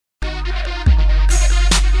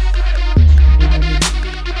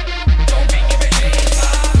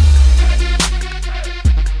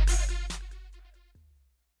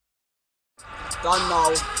done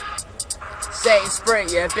know. Say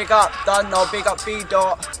Sprint, yeah, big up, done know, big up B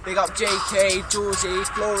Dot, big up JK, Jawsy,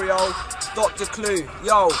 Florio, Dr. Clue,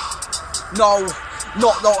 yo, no.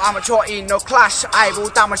 Not no amateur in no clash, I will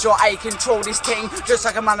damage your I control this thing, just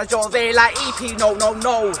like a manager there like EP, no.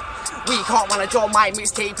 We can't manage your my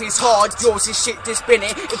mixtape is hard, yours is shit to spin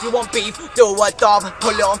it. If you want beef, do a dub,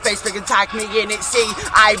 pull it on Facebook and tag me in it. See,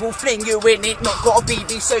 I will fling you in it, not got a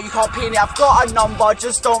BB so you can't pin it. I've got a number,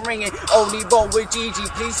 just don't ring it. Only roll with GG,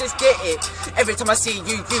 please just get it. Every time I see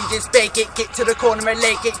you, you just beg it. Get to the corner and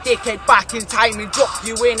leg it, dickhead back in time and drop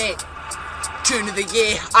you in it. Tune of the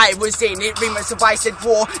year, I was in it. Remix of I said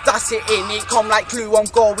war, that's it in it. Come like Clue, I'm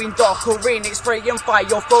going dark or in it. Spray and fire,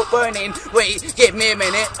 your throat burning. Wait, give me a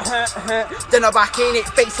minute. Then I'm back in it.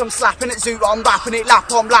 Face, I'm slapping it. Zoot, I'm rapping it. Lap,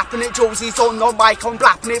 I'm lapping it. Josie's on the mic, I'm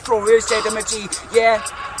blapping it. Florio said I'm a G, yeah.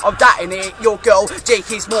 I'm that in it. Your girl,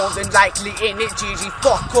 JK's more than likely in it. GG,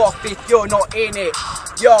 fuck off if you're not in it.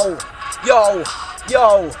 Yo.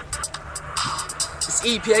 It's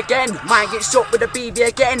EP again, mine gets shot with a BB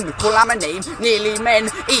again. Call out my name, nearly men.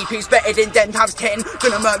 EP's better than 10 times 10.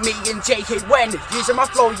 Gonna murk me and JK when using my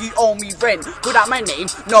flow, you owe me rent. Put out my name,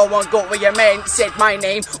 no one got what you meant. Said my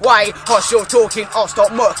name, why? Hush your talking, I'll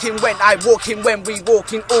stop murking when I walk in. When we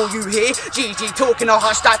walking, all you hear GG talking, I'll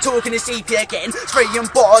hush that talking. It's EP again, spraying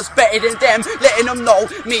bars better than them. Letting them know,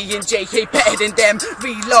 me and JK better than them.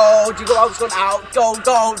 Reload, you got gone out, go,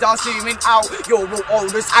 I'm zooming out. You're all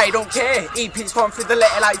olders, I don't care. EP's come through the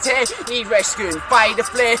letter like tear, need rescuing, fire the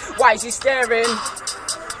flare, why is he staring?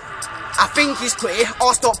 I think he's clear,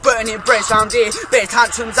 I'll stop burning breads round here. Bear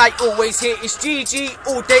tantrums I always hear, it's GG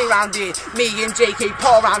all day round here. Me and JK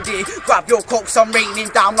par round here, grab your cocks, I'm raining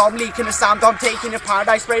down. I'm leaking the sound, I'm taking the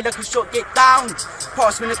paradise spray like a shot, get down.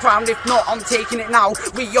 Pass me the crown, if not I'm taking it now.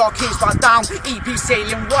 We are kings back down, EP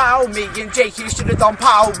saying wow. Me and JK should have done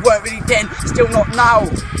power, weren't really then, still not now.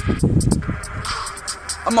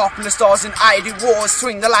 I'm up in the stars and I do wars.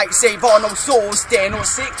 Swing the lightsaber, no swords. They're not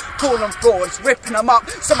sick, call them frauds. Ripping them up,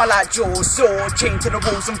 some are like jaws. Sword, chained to the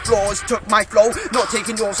walls and floors. Took my flow, not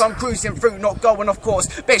taking yours. I'm cruising through, not going of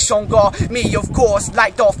course. Best on guard, me of course.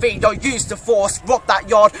 Like Darth Vader, use the force. Rob that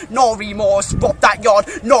yard, no remorse. Rob that yard,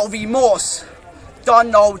 no remorse.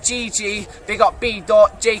 Done no, GG. Big up B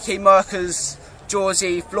Dot, JK Merkers,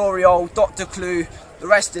 Jawsy, Florio, Dr. Clue. The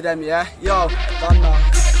rest of them, yeah? Yo, done no.